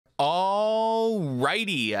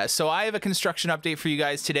Alrighty, so I have a construction update for you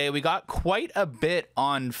guys today. We got quite a bit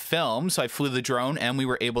on film, so I flew the drone and we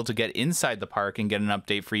were able to get inside the park and get an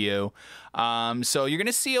update for you. So you're going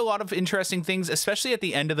to see a lot of interesting things, especially at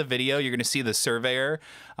the end of the video. You're going to see the surveyor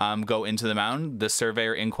go into the mountain. The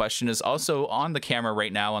surveyor in question is also on the camera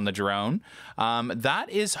right now on the drone. That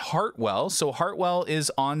is Hartwell. So Hartwell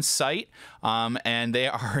is on site, and they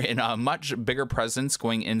are in a much bigger presence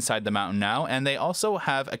going inside the mountain now. And they also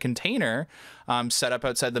have a container set up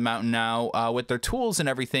outside the mountain now with their tools and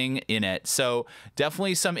everything in it. So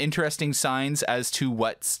definitely some interesting signs as to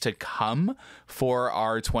what's to come for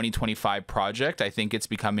our 2025 project. I think it's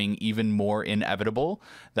becoming even more inevitable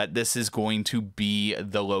that this is going to be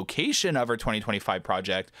the location of our 2025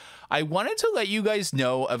 project. I wanted to let you guys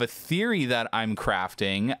know of a theory that I'm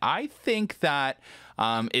crafting. I think that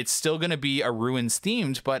it's still going to be a ruins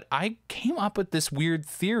themed, but I came up with this weird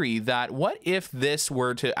theory that what if this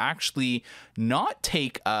were to actually not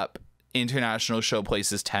take up International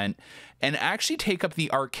Showplace's tent and actually take up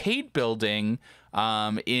the arcade building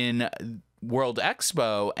in World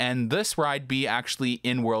Expo, and this ride be actually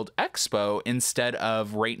in World Expo instead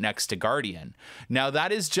of right next to Guardian. Now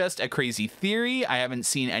that is just a crazy theory. I haven't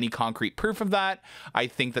seen any concrete proof of that. I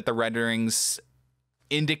think that the renderings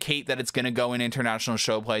indicate that it's going to go in International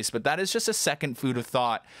Showplace, but that is just a second food of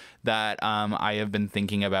thought that I have been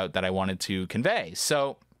thinking about that I wanted to convey.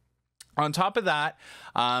 So on top of that,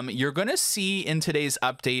 you're going to see in today's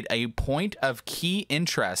update a point of key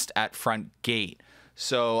interest at Front Gate.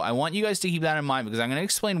 So I want you guys to keep that in mind because I'm going to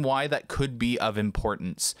explain why that could be of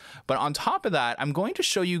importance. But on top of that, I'm going to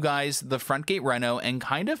show you guys the Front Gate reno and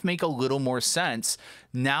kind of make a little more sense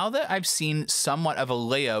now that I've seen somewhat of a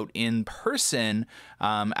layout in person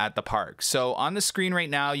at the park. So on the screen right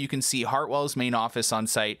now, you can see Hartwell's main office on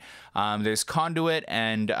site. There's conduit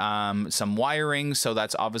and some wiring. So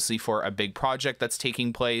that's obviously for a big project that's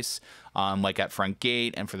taking place. Like at Front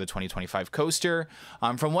Gate and for the 2025 coaster.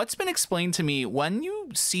 From what's been explained to me, when you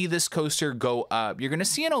see this coaster go up, you're going to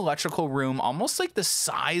see an electrical room almost like the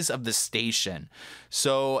size of the station.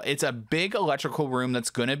 So it's a big electrical room that's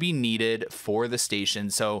going to be needed for the station.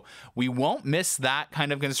 So we won't miss that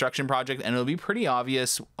kind of construction project, and it'll be pretty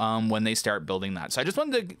obvious when they start building that. So I just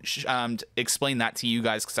wanted to explain that to you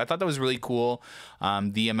guys because I thought that was really cool.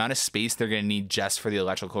 The amount of space they're going to need just for the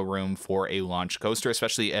electrical room for a launch coaster,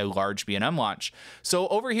 especially a large B&M launch. So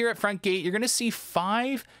over here at Front Gate, you're going to see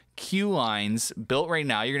 5 queue lines built right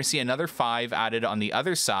now. You're going to see another 5 added on the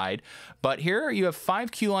other side, but here you have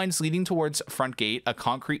 5 queue lines leading towards Front Gate, a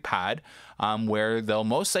concrete pad where they'll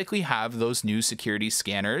most likely have those new security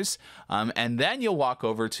scanners, and then you'll walk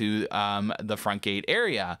over to the Front Gate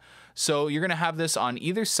area. So you're going to have this on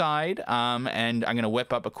either side, and I'm going to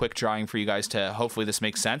whip up a quick drawing for you guys to hopefully this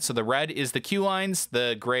makes sense. So the red is the queue lines,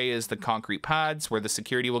 the gray is the concrete pads where the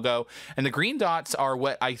security will go, and the green dots are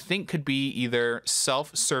what I think could be either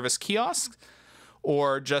self-service kiosks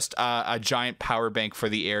or just a giant power bank for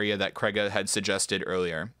the area that Craig had suggested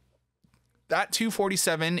earlier. That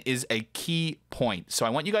 247 is a key point. So I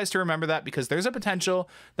want you guys to remember that because there's a potential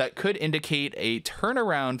that could indicate a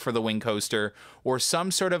turnaround for the wing coaster or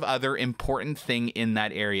some sort of other important thing in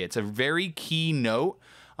that area. It's a very key note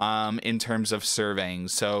in terms of surveying.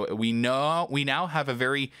 So we now have a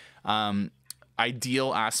very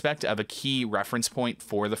ideal aspect of a key reference point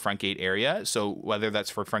for the Front Gate area. So whether that's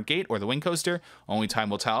for Front Gate or the wing coaster, only time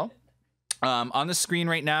will tell. On the screen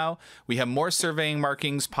right now, we have more surveying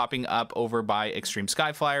markings popping up over by Extreme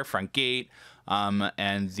Skyflyer, Front Gate,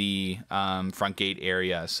 and the Front Gate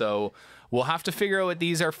area. So we'll have to figure out what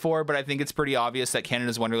these are for, but I think it's pretty obvious that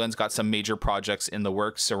Canada's Wonderland's got some major projects in the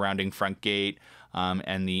works surrounding Front Gate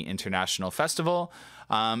and the International Festival.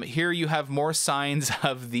 Here you have more signs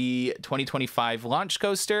of the 2025 launch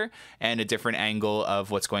coaster and a different angle of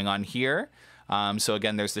what's going on here. So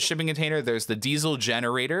again, there's the shipping container, there's the diesel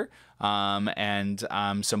generator, and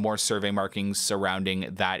some more survey markings surrounding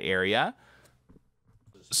that area.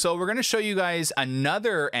 So we're going to show you guys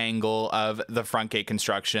another angle of the Front Gate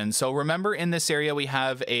construction. So remember in this area, we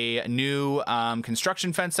have a new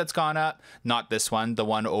construction fence that's gone up, not this one, the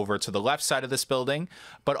one over to the left side of this building,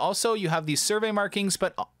 but also you have these survey markings,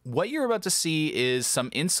 but what you're about to see is some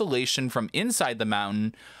insulation from inside the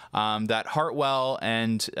mountain that Hartwell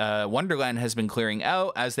and Wonderland has been clearing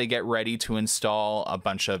out as they get ready to install a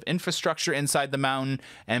bunch of infrastructure inside the mountain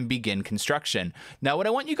and begin construction. Now, what I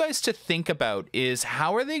want you guys to think about is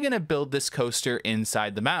how are they going to build this coaster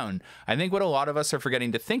inside the mountain? I think what a lot of us are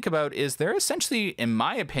forgetting to think about is they're essentially, in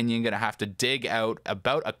my opinion, going to have to dig out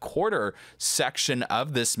about a quarter section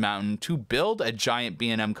of this mountain to build a giant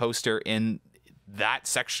B&M coaster in that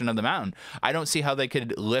section of the mountain. I don't see how they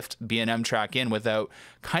could lift B&M track in without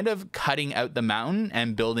kind of cutting out the mountain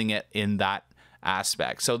and building it in that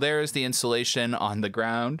aspect. So there's the installation on the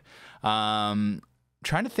ground.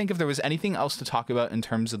 Trying to think if there was anything else to talk about in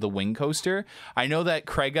terms of the wing coaster. I know that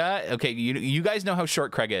Craiga, okay, you guys know how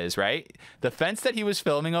short Craiga is, right? The fence that he was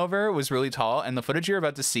filming over was really tall, and the footage you're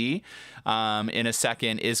about to see in a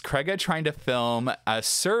second is Craiga trying to film a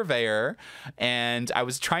surveyor, and I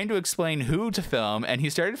was trying to explain who to film, and he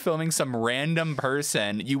started filming some random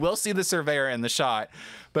person. You will see the surveyor in the shot,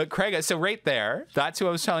 but Craiga, so right there, that's who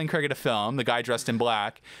I was telling Craiga to film, the guy dressed in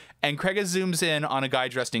black. And Craiga zooms in on a guy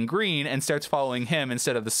dressed in green and starts following him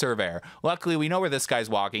instead of the surveyor. Luckily, we know where this guy's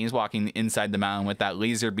walking. He's walking inside the mountain with that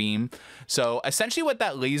laser beam. So essentially what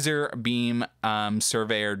that laser beam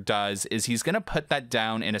surveyor does is he's going to put that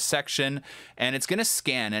down in a section, and it's going to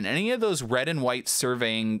scan. And any of those red and white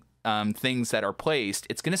surveying things that are placed,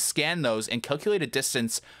 it's going to scan those and calculate a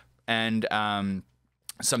distance and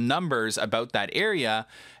some numbers about that area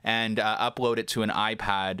and upload it to an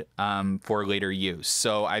iPad for later use.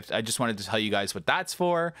 So I just wanted to tell you guys what that's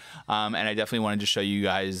for. And I definitely wanted to show you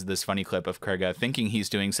guys this funny clip of Craiga thinking he's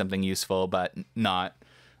doing something useful, but not.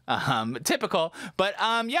 Typical. But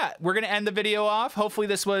yeah, we're going to end the video off. Hopefully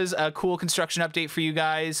this was a cool construction update for you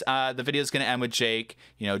guys. The video is going to end with Jake,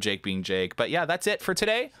 you know, Jake being Jake. But yeah, that's it for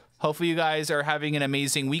today. Hopefully you guys are having an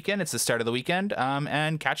amazing weekend. It's the start of the weekend.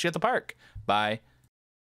 And catch you at the park. Bye.